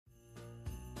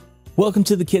Welcome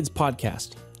to the Kidz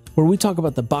podcast, where we talk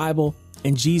about the Bible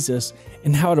and Jesus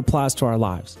and how it applies to our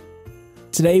lives.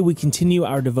 Today, we continue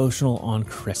our devotional on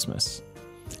Christmas.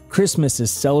 Christmas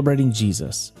is celebrating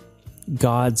Jesus,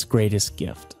 God's greatest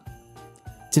gift.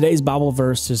 Today's Bible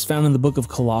verse is found in the book of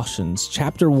Colossians,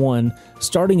 chapter 1,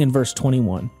 starting in verse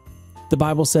 21. The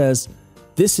Bible says,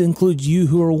 "This includes you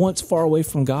who were once far away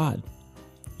from God.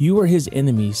 You were his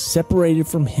enemies, separated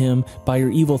from him by your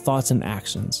evil thoughts and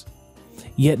actions.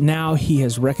 Yet now he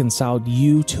has reconciled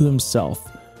you to himself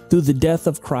through the death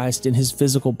of Christ in his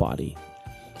physical body.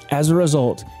 As a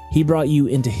result, he brought you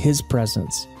into his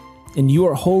presence, and you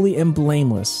are holy and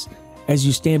blameless as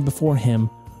you stand before him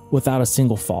without a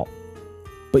single fault.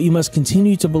 But you must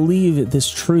continue to believe this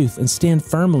truth and stand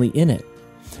firmly in it.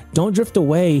 Don't drift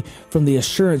away from the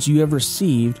assurance you have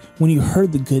received when you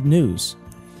heard the good news.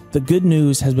 The good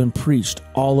news has been preached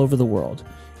all over the world,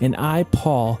 and I,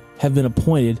 Paul, have been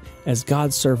appointed as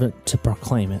God's servant to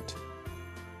proclaim it."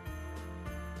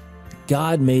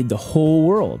 God made the whole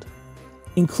world,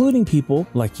 including people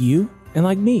like you and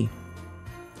like me.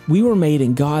 We were made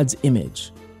in God's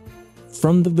image.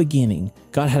 From the beginning,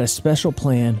 God had a special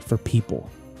plan for people.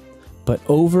 But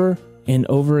over and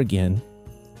over again,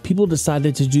 people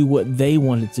decided to do what they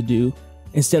wanted to do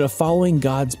instead of following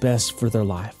God's best for their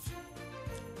life.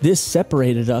 This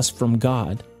separated us from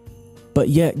God, but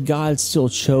yet God still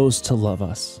chose to love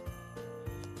us.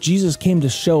 Jesus came to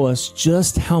show us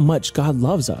just how much God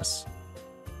loves us.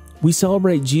 We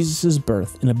celebrate Jesus'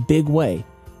 birth in a big way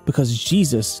because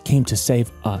Jesus came to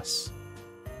save us.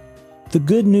 The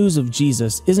good news of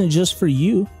Jesus isn't just for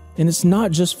you, and it's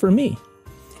not just for me.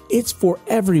 It's for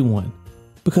everyone,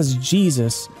 because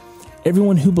Jesus,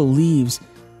 everyone who believes,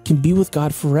 can be with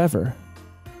God forever.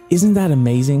 Isn't that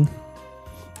amazing?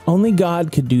 Only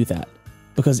God could do that,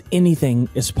 because anything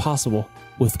is possible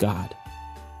with God.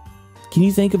 Can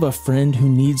you think of a friend who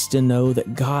needs to know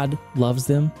that God loves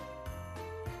them?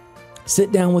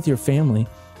 Sit down with your family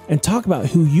and talk about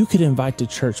who you could invite to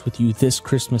church with you this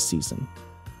Christmas season.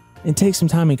 And take some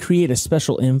time and create a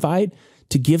special invite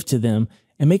to give to them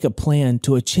and make a plan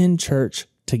to attend church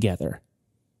together.